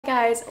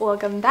guys,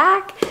 welcome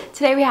back.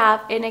 Today we have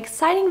an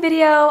exciting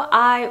video.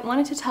 I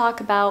wanted to talk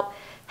about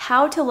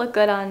how to look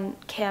good on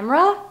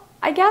camera,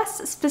 I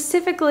guess,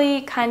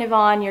 specifically kind of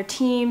on your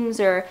Teams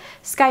or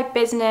Skype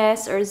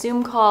business or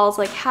Zoom calls,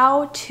 like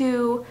how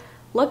to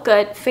look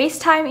good,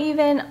 FaceTime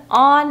even,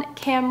 on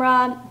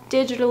camera,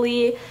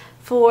 digitally,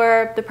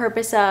 for the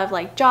purpose of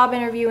like job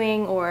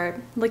interviewing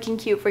or looking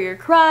cute for your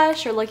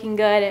crush or looking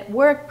good at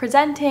work,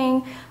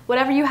 presenting,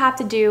 whatever you have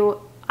to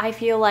do. I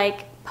feel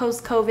like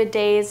post-COVID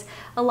days,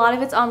 a lot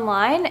of it's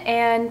online,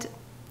 and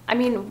I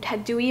mean,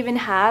 do we even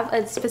have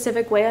a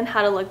specific way on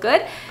how to look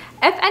good?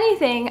 If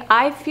anything,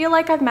 I feel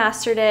like I've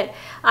mastered it.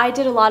 I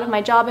did a lot of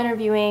my job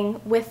interviewing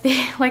with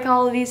like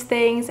all of these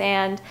things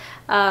and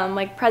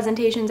like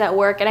presentations at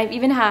work, and I've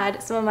even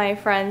had some of my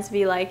friends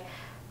be like,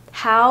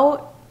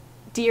 how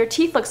do your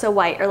teeth look so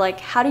white? Or like,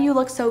 how do you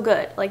look so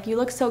good? Like, you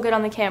look so good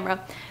on the camera.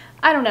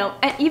 I don't know.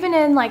 And even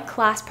in like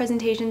class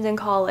presentations in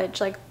college,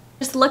 like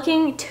just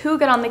looking too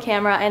good on the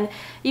camera, and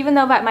even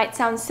though that might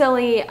sound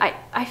silly,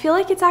 I feel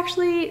like it's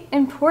actually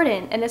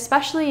important, and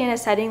especially in a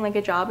setting like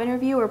a job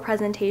interview or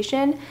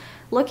presentation,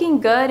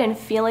 looking good and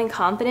feeling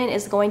confident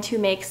is going to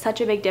make such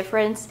a big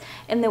difference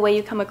in the way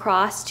you come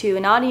across to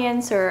an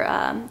audience or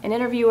an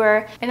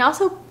interviewer. And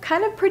also,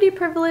 kind of pretty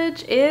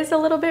privilege is a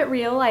little bit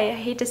real. I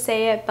hate to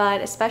say it,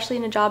 but especially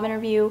in a job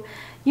interview,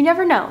 you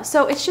never know.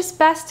 So it's just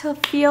best to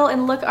feel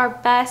and look our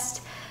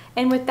best.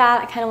 And with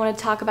that, I kind of want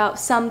to talk about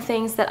some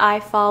things that I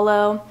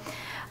follow.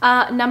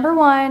 Number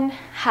one,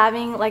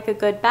 having like a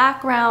good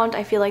background.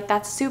 I feel like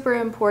that's super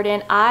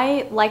important.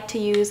 I like to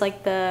use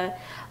like the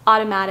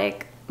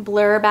automatic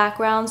blur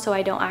background, so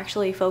I don't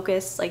actually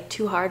focus like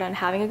too hard on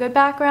having a good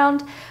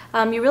background.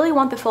 You really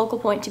want the focal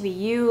point to be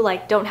you,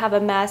 like don't have a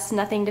mess,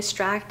 nothing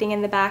distracting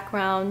in the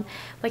background.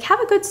 Like have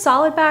a good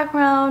solid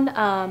background,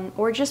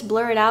 or just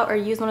blur it out or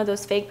use one of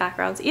those fake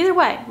backgrounds. Either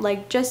way,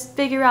 like just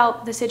figure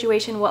out the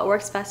situation, what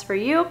works best for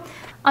you.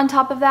 On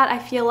top of that, I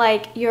feel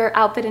like your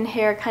outfit and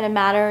hair kind of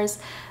matters.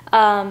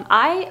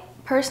 I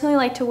personally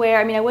like to wear,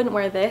 I mean, I wouldn't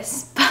wear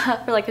this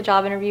for like a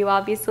job interview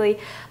obviously,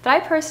 but I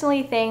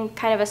personally think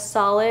kind of a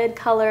solid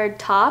colored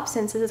top,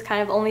 since this is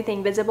kind of the only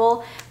thing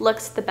visible,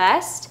 looks the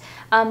best.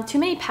 Too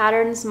many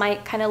patterns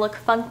might kind of look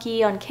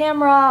funky on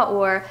camera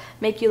or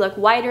make you look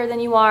whiter than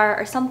you are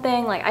or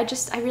something. Like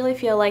I really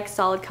feel like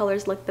solid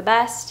colors look the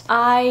best.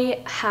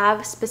 I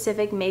have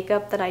specific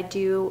makeup that I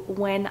do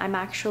when I'm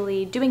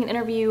actually doing an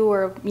interview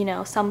or, you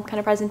know, some kind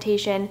of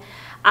presentation.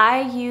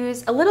 I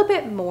use a little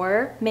bit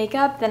more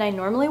makeup than I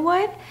normally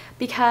would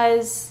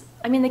because,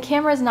 I mean,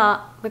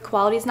 the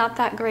quality is not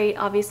that great,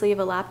 obviously, of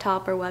a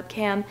laptop or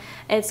webcam.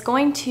 It's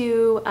going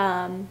to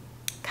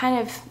kind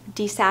of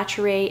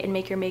desaturate and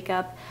make your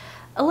makeup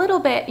a little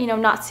bit, you know,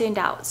 not stand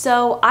out.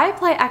 So I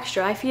apply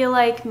extra. I feel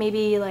like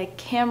maybe like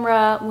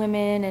camera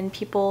women and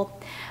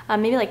people,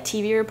 maybe like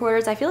TV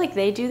reporters, I feel like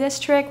they do this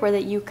trick where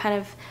that you kind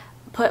of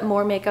put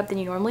more makeup than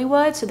you normally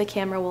would, so the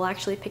camera will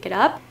actually pick it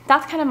up.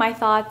 That's kind of my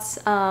thoughts.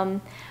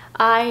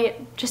 I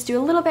just do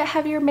a little bit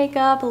heavier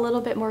makeup, a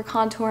little bit more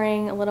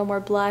contouring, a little more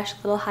blush, a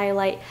little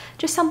highlight,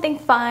 just something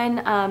fun,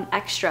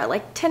 extra,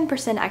 like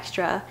 10%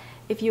 extra,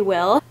 if you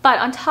will. But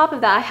on top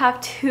of that, I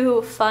have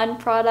two fun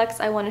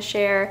products I want to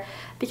share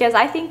because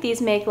I think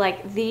these make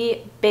like the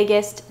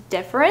biggest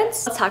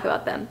difference. Let's talk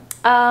about them.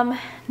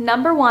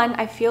 Number one,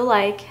 I feel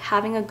like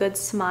having a good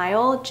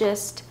smile,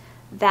 just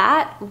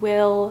that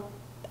will,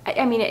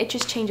 I mean, it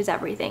just changes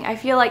everything. I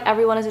feel like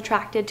everyone is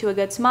attracted to a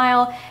good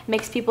smile. It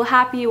makes people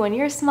happy when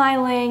you're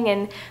smiling,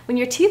 and when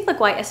your teeth look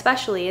white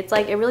especially, it's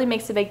like it really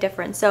makes a big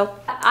difference. So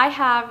I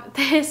have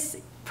this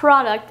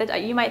product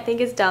that you might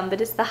think is dumb,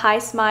 but it's the High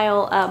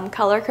Smile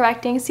color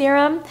correcting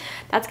serum.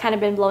 That's kind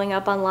of been blowing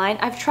up online.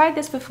 I've tried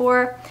this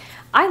before.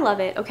 I love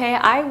it, okay?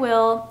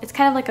 It's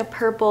kind of like a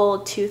purple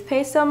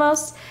toothpaste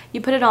almost.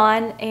 You put it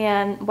on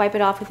and wipe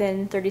it off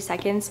within 30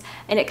 seconds,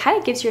 and it kind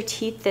of gives your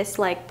teeth this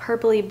like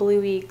purpley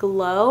bluey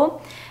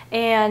glow.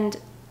 And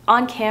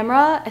on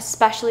camera,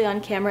 especially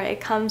on camera, it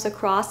comes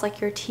across like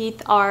your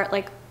teeth are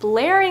like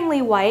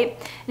blaringly white,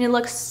 and it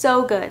looks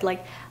so good.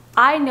 Like,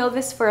 I know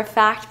this for a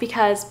fact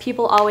because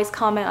people always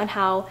comment on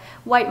how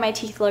white my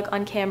teeth look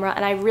on camera,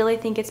 and I really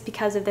think it's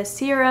because of this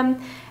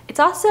serum. It's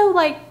also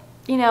like,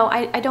 you know,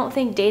 I don't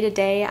think day to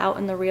day out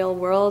in the real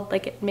world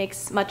like it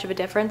makes much of a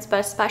difference, but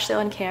especially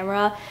on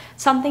camera,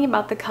 something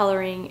about the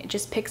coloring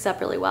just picks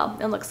up really well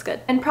and looks good.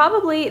 And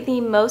probably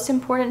the most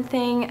important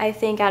thing I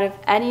think out of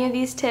any of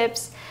these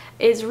tips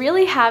is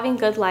really having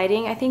good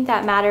lighting. I think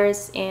that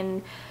matters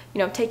in, you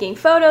know, taking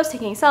photos,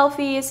 taking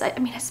selfies, I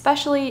mean,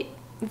 especially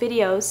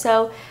videos.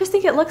 So I just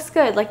think it looks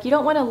good. Like, you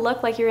don't want to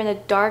look like you're in a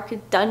dark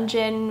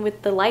dungeon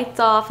with the lights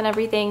off and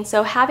everything.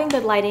 So having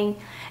good lighting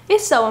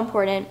is so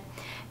important.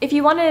 If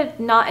you want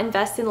to not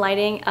invest in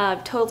lighting,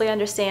 totally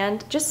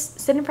understand. Just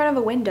sit in front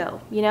of a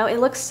window, you know? It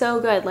looks so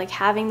good. Like,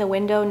 having the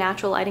window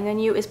natural lighting on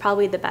you is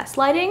probably the best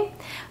lighting.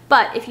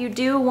 But if you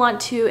do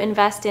want to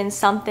invest in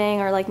something,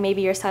 or like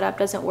maybe your setup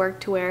doesn't work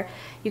to where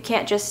you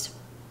can't just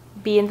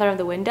be in front of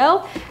the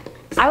window,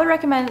 I would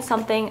recommend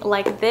something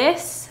like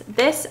this.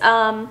 This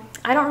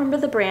I don't remember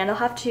the brand. I'll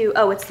have to,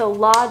 oh, it's the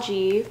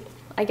Logi,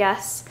 I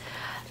guess.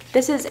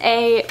 This is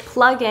a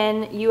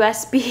plug-in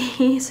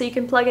USB, so you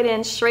can plug it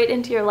in straight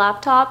into your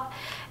laptop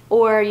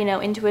or, you know,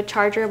 into a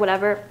charger,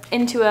 whatever,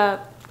 into a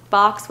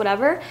box,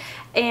 whatever.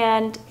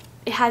 And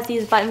it has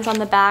these buttons on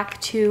the back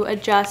to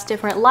adjust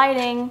different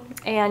lighting,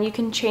 and you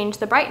can change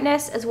the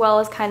brightness as well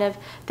as kind of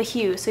the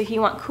hue. So if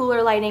you want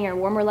cooler lighting or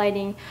warmer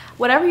lighting,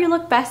 whatever you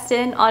look best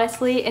in,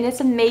 honestly, and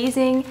it's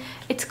amazing.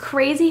 It's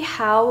crazy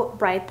how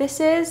bright this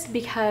is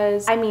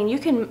because, I mean, you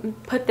can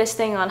put this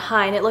thing on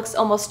high and it looks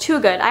almost too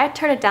good. I had to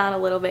turn it down a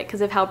little bit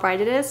because of how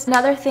bright it is.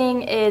 Another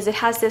thing is it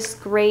has this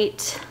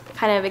great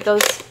kind of, it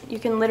goes, you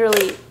can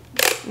literally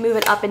move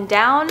it up and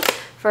down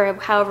for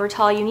however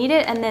tall you need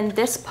it, and then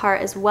this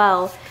part as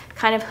well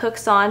kind of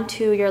hooks on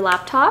to your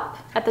laptop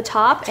at the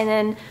top, and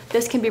then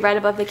this can be right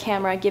above the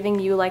camera, giving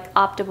you like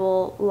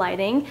optimal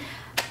lighting.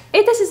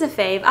 This is a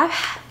fave.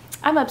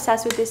 I'm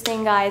obsessed with this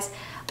thing, guys.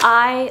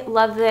 I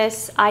love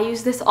this. I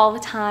use this all the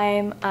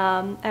time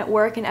at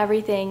work and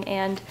everything,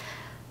 and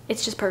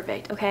it's just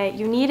perfect, okay?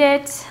 You need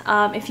it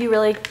if you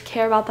really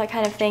care about that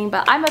kind of thing,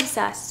 but I'm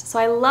obsessed, so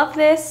I love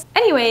this.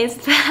 Anyways,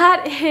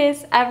 that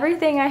is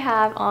everything I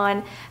have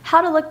on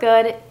how to look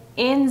good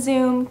in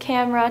Zoom,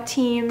 camera,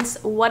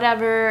 Teams,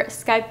 whatever,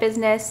 Skype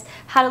business,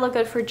 how to look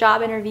good for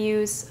job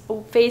interviews,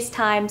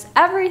 FaceTimes,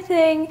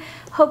 everything.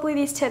 Hopefully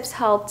these tips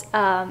helped,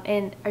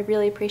 and I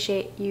really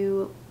appreciate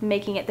you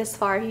making it this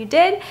far if you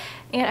did,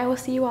 and I will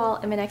see you all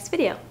in my next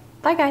video.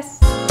 Bye,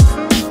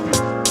 guys.